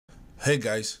Hey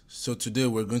guys, so today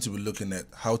we're going to be looking at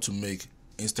how to make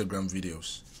Instagram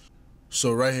videos.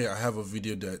 So right here I have a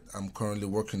video that I'm currently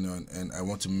working on and I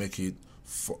want to make it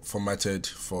formatted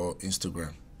for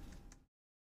Instagram.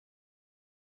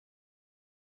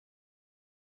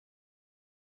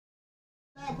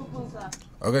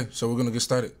 Okay, so we're going to get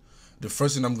started. The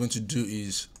first thing I'm going to do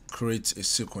is create a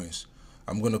sequence.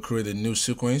 I'm going to create a new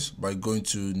sequence by going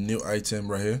to new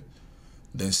item right here,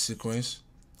 then sequence.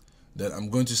 Then I'm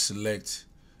going to select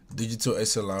digital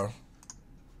SLR,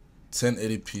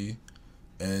 1080p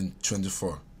and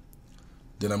 24.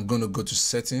 Then I'm going to go to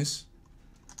settings.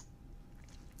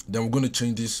 Then we're going to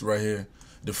change this right here,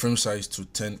 the frame size to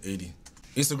 1080.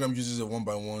 Instagram uses a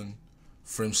 1:1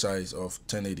 frame size of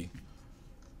 1080.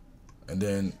 And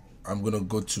then I'm going to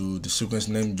go to the sequence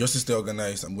name. Just to stay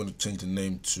organized, I'm going to change the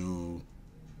name to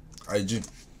IG.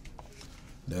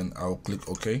 Then I'll click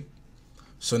OK.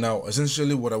 So now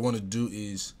essentially what I want to do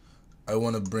is I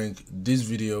want to bring this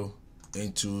video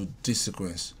into this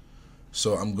sequence.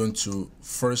 So I'm going to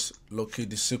first locate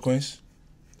the sequence.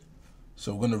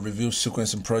 So we're going to review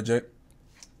sequence and project.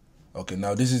 Okay,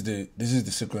 now this is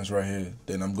the sequence right here.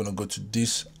 Then I'm going to go to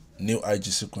this new IG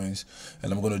sequence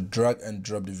and I'm going to drag and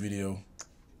drop the video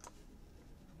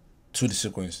to the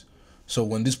sequence. So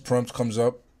when this prompt comes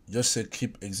up, just say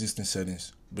keep existing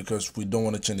settings because we don't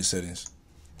want to change the settings.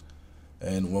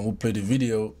 And when we play the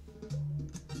video,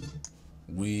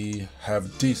 we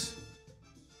have this.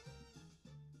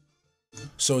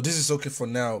 So this is okay for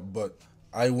now, but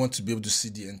I want to be able to see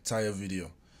the entire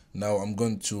video. Now I'm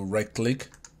going to right click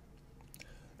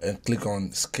and click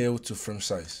on scale to frame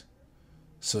size.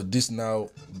 So this now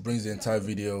brings the entire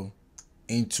video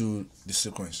into the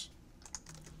sequence.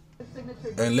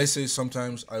 And let's say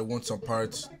sometimes I want some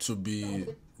parts to be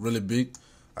really big.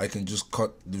 I can just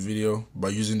cut the video by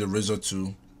using the razor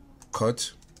to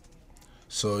cut.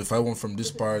 So if I want from this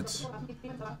part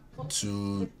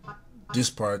to this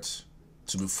part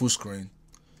to be full screen,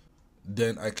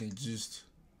 then I can just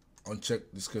uncheck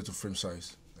the scale to frame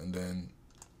size and then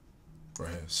right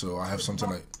here. So I have something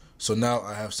like, so now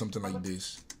I have something like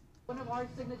this. One of our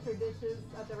signature dishes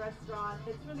at the restaurant.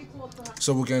 It's really cool to have.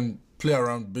 So we can play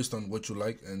around based on what you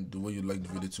like and the way you like the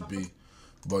video to be.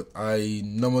 But I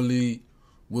normally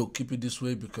will keep it this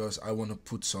way because I want to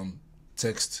put some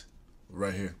text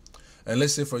right here. And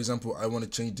let's say, for example, I want to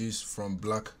change this from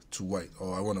black to white,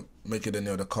 or I want to make it any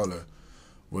other color.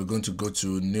 We're going to go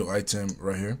to new item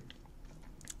right here,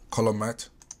 color matte.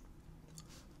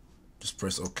 Just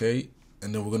press OK,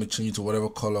 and then we're going to change it to whatever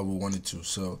color we want it to.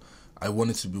 So I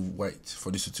want it to be white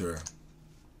for this tutorial.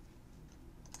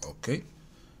 Okay,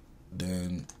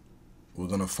 then we're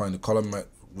going to find the color matte,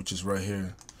 which is right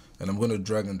here, and I'm going to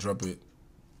drag and drop it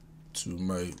to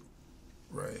my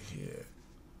right here.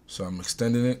 So I'm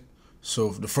extending it. So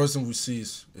the first thing we see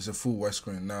is a full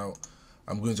widescreen. Now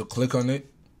I'm going to click on it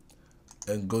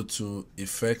and go to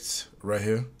effects right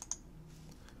here,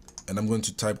 and I'm going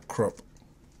to type crop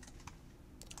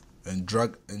and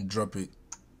drag and drop it.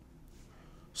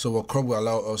 So what crop will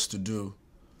allow us to do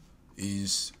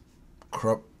is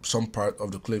crop some part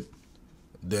of the clip.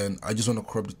 Then I just want to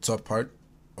crop the top part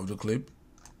of the clip.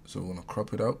 So we're going to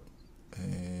crop it out.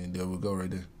 And there we go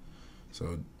right there.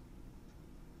 So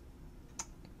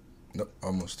no,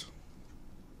 almost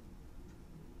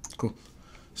cool.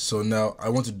 So now I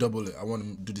want to double it. I want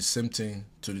to do the same thing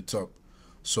to the top.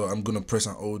 So I'm gonna press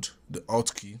and hold the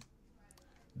Alt key,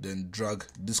 then drag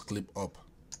this clip up.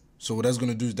 So what that's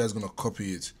gonna do is that's gonna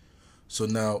copy it. So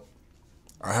now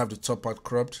I have the top part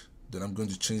cropped. Then I'm going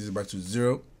to change it back to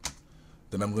 0.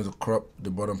 Then I'm going to crop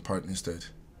the bottom part instead.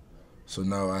 So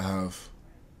now I have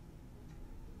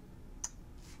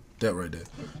that right there.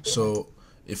 So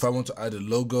if I want to add a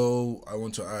logo, I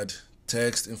want to add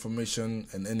text information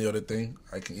and any other thing,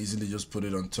 I can easily just put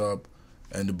it on top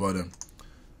and the bottom.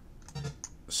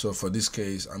 So for this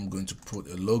case, I'm going to put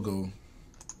a logo.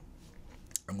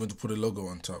 I'm going to put a logo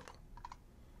on top.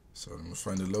 So let me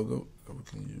find the logo that we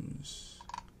can use.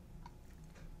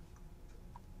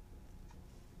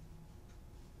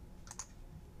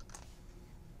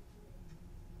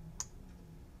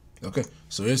 Okay,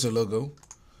 so here's a logo.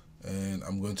 And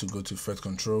I'm going to go to effect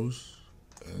controls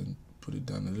and put it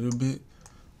down a little bit.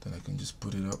 Then I can just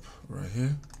put it up right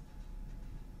here.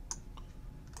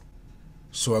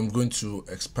 So I'm going to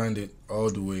expand it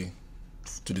all the way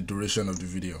to the duration of the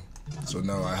video. So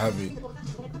now I have it.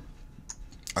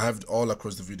 I have it all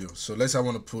across the video. So let's say I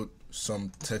want to put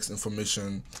some text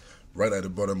information right at the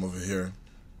bottom over here.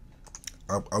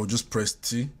 I will just press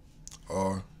T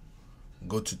or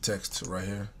go to text right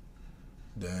here.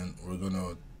 Then we're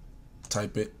gonna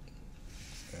type it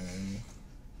and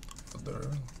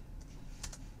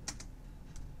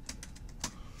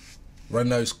Right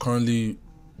now it's currently,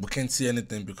 we can't see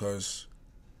anything because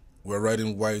we're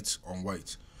writing white on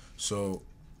white. So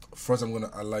first I'm going to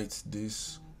highlight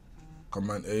this,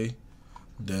 Command A,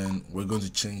 then we're going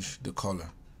to change the color.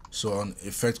 So on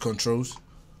effect controls,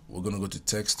 we're going to go to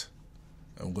text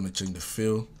and we're going to change the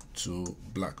fill to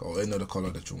black or any other color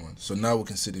that you want. So now we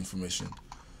can see the information,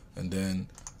 and then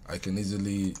I can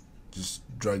easily just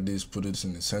drag this, put it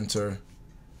in the center.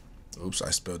 Oops, I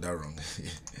spelled that wrong.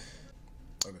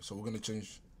 Okay, so we're going to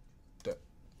change that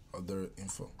other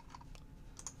info.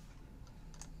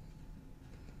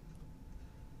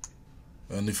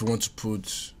 And if you want to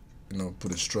put,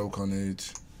 put a stroke on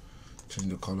it,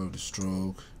 change the color of the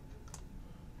stroke,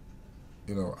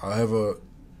 however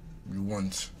you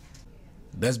want.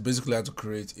 That's basically how to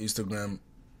create Instagram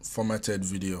formatted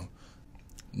video.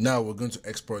 Now we're going to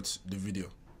export the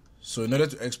video. So in order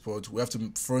to export, we have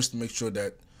to first make sure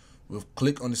that we'll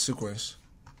click on the sequence,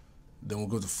 then we'll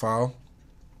go to File,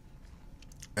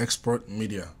 Export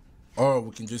Media, or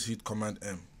we can just hit Command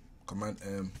M,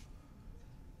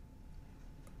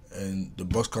 and the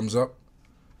box comes up.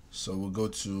 So we'll go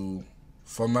to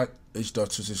Format,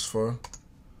 H.264,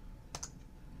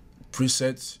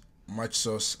 Presets, Match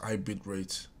Source, High Bit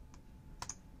Rate,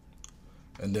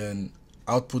 and then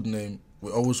output name.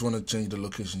 We always want to change the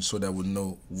location so that we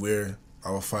know where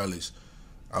our file is.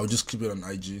 I'll just keep it on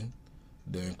IG,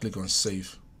 then click on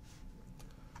Save.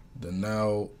 Then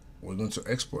now we're going to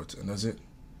export, and that's it.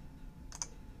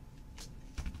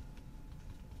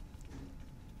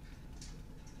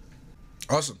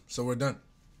 Awesome, so we're done.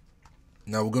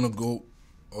 Now we're gonna go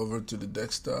over to the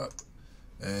desktop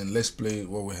and let's play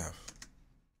what we have.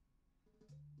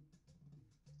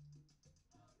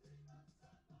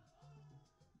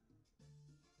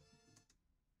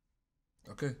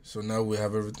 Okay, so now we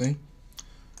have everything.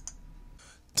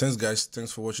 Thanks guys,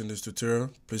 thanks for watching this tutorial.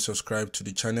 Please subscribe to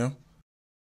the channel.